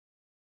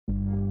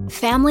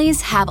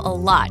Families have a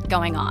lot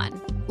going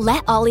on.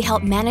 Let Ollie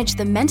help manage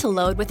the mental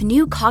load with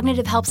new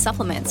cognitive help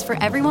supplements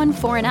for everyone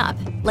 4 and up,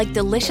 like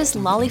delicious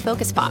Lolly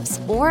Focus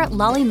Pops or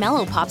Lolly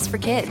Mellow Pops for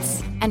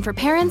kids. And for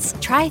parents,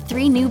 try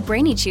 3 new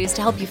Brainy Chews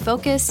to help you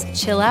focus,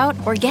 chill out,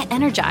 or get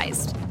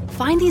energized.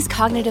 Find these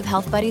cognitive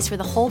health buddies for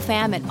the whole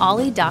fam at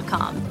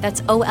ollie.com.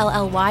 That's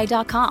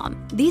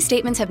OLLY.com. These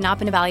statements have not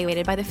been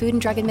evaluated by the Food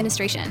and Drug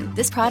Administration.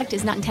 This product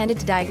is not intended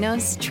to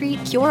diagnose,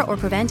 treat, cure, or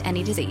prevent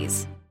any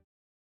disease.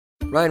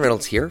 Ryan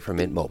Reynolds here from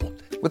Mint Mobile.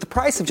 With the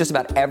price of just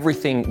about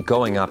everything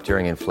going up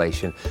during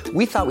inflation,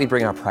 we thought we'd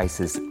bring our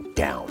prices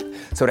down.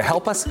 So to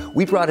help us,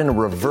 we brought in a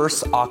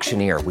reverse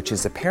auctioneer, which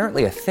is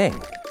apparently a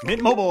thing.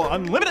 Mint Mobile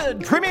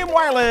Unlimited Premium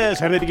Wireless.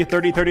 How to get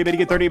 30, 30, bit to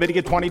get 30, bit to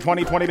get 20,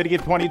 20, 20, bit to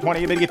get 20, 20,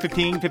 bit to get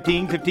 15,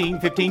 15, 15,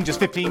 15, just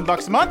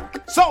 $15 a month?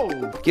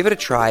 Sold! Give it a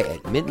try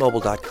at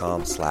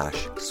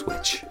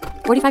mintmobile.com/switch.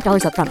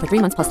 $45 up front for 3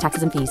 months plus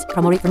taxes and fees.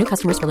 Promo rate for new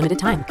customers for limited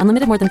time.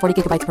 Unlimited more than 40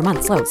 gigabytes per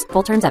month. Slows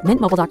full terms at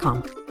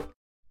mintmobile.com.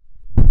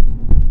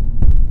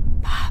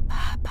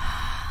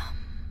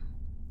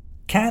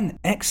 Can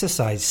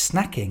exercise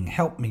snacking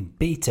help me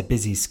beat a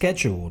busy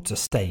schedule to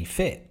stay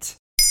fit?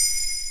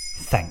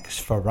 Thanks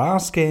for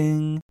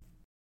asking.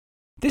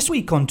 This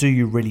week on Do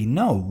You Really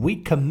Know, we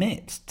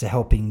commit to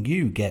helping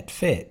you get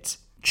fit.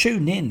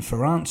 Tune in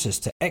for answers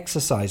to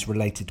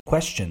exercise-related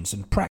questions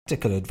and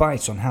practical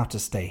advice on how to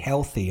stay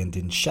healthy and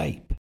in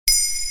shape.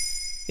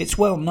 It's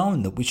well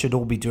known that we should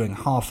all be doing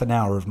half an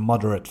hour of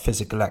moderate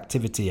physical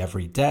activity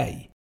every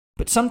day.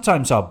 But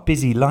sometimes our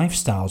busy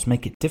lifestyles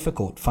make it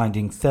difficult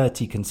finding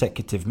 30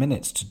 consecutive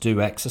minutes to do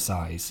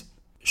exercise.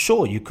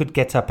 Sure, you could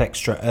get up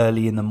extra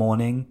early in the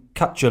morning,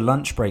 cut your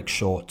lunch break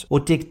short, or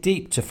dig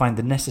deep to find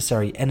the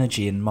necessary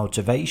energy and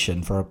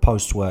motivation for a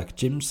post-work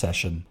gym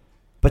session.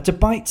 But a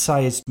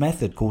bite-sized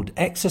method called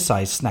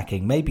exercise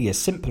snacking may be a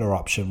simpler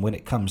option when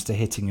it comes to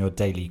hitting your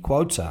daily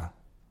quota.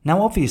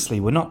 Now obviously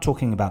we're not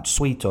talking about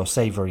sweet or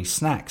savoury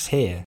snacks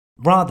here.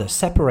 Rather,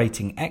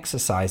 separating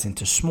exercise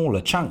into smaller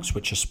chunks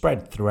which are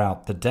spread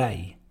throughout the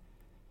day.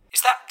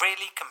 Is that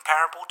really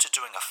comparable to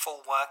doing a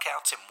full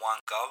workout in one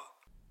go?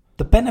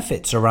 The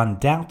benefits are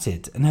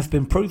undoubted and have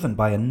been proven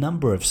by a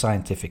number of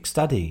scientific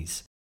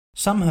studies.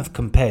 Some have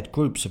compared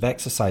groups of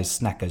exercise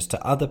snackers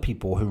to other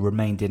people who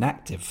remained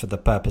inactive for the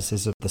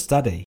purposes of the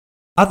study.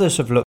 Others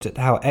have looked at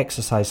how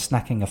exercise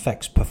snacking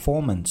affects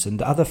performance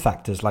and other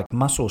factors like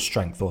muscle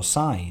strength or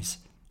size.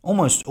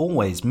 Almost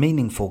always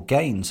meaningful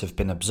gains have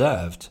been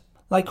observed,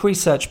 like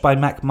research by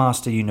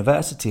McMaster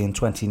University in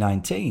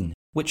 2019,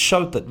 which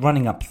showed that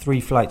running up 3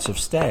 flights of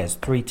stairs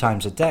 3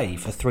 times a day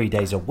for 3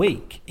 days a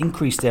week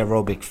increased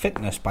aerobic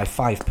fitness by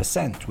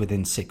 5%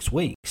 within 6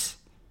 weeks.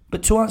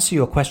 But to answer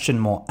your question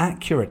more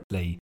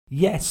accurately,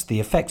 yes, the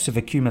effects of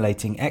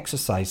accumulating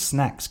exercise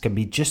snacks can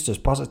be just as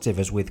positive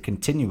as with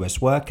continuous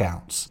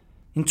workouts.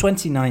 In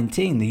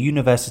 2019, the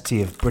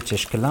University of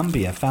British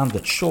Columbia found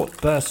that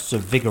short bursts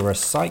of vigorous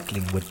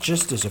cycling were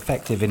just as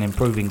effective in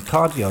improving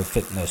cardio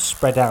fitness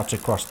spread out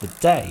across the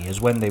day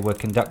as when they were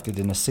conducted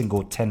in a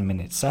single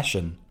 10-minute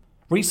session.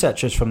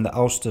 Researchers from the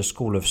Ulster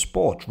School of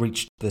Sport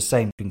reached the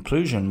same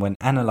conclusion when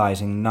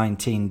analysing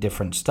 19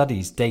 different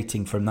studies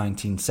dating from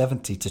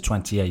 1970 to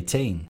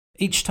 2018,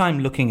 each time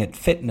looking at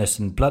fitness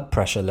and blood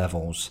pressure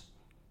levels.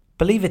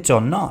 Believe it or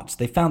not,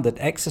 they found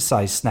that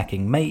exercise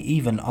snacking may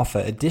even offer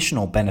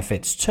additional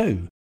benefits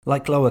too,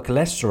 like lower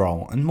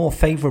cholesterol and more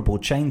favourable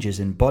changes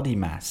in body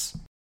mass.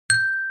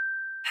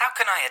 How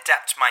can I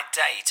adapt my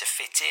day to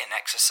fit in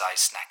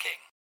exercise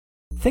snacking?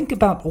 Think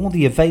about all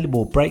the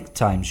available break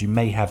times you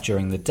may have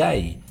during the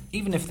day,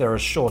 even if they're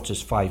as short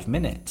as 5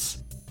 minutes.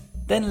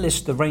 Then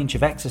list the range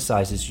of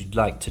exercises you'd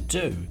like to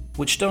do,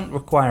 which don't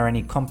require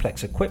any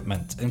complex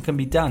equipment and can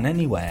be done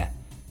anywhere.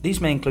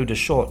 These may include a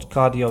short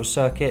cardio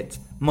circuit,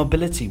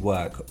 mobility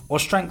work, or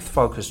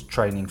strength-focused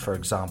training, for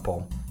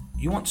example.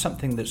 You want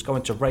something that's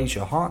going to raise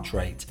your heart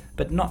rate,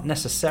 but not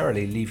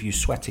necessarily leave you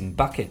sweating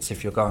buckets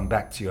if you're going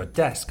back to your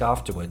desk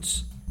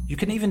afterwards. You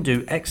can even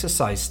do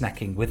exercise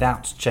snacking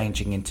without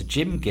changing into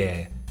gym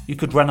gear. You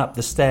could run up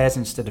the stairs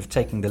instead of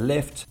taking the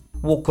lift,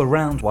 walk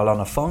around while on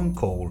a phone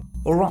call,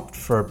 or opt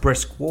for a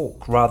brisk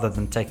walk rather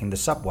than taking the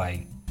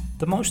subway.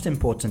 The most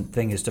important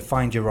thing is to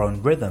find your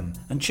own rhythm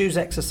and choose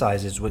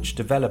exercises which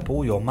develop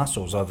all your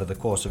muscles over the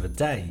course of a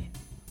day.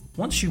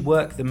 Once you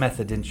work the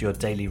method into your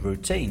daily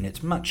routine,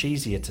 it's much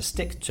easier to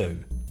stick to.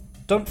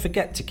 Don't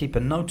forget to keep a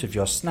note of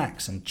your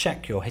snacks and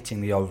check you're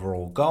hitting the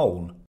overall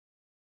goal.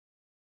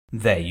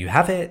 There you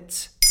have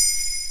it.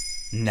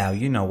 Now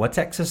you know what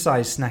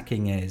exercise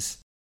snacking is.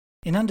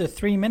 In under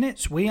 3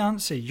 minutes, we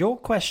answer your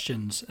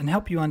questions and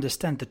help you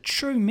understand the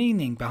true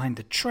meaning behind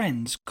the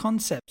trends,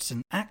 concepts,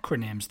 and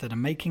acronyms that are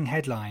making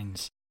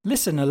headlines.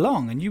 Listen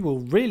along and you will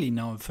really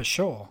know for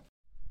sure.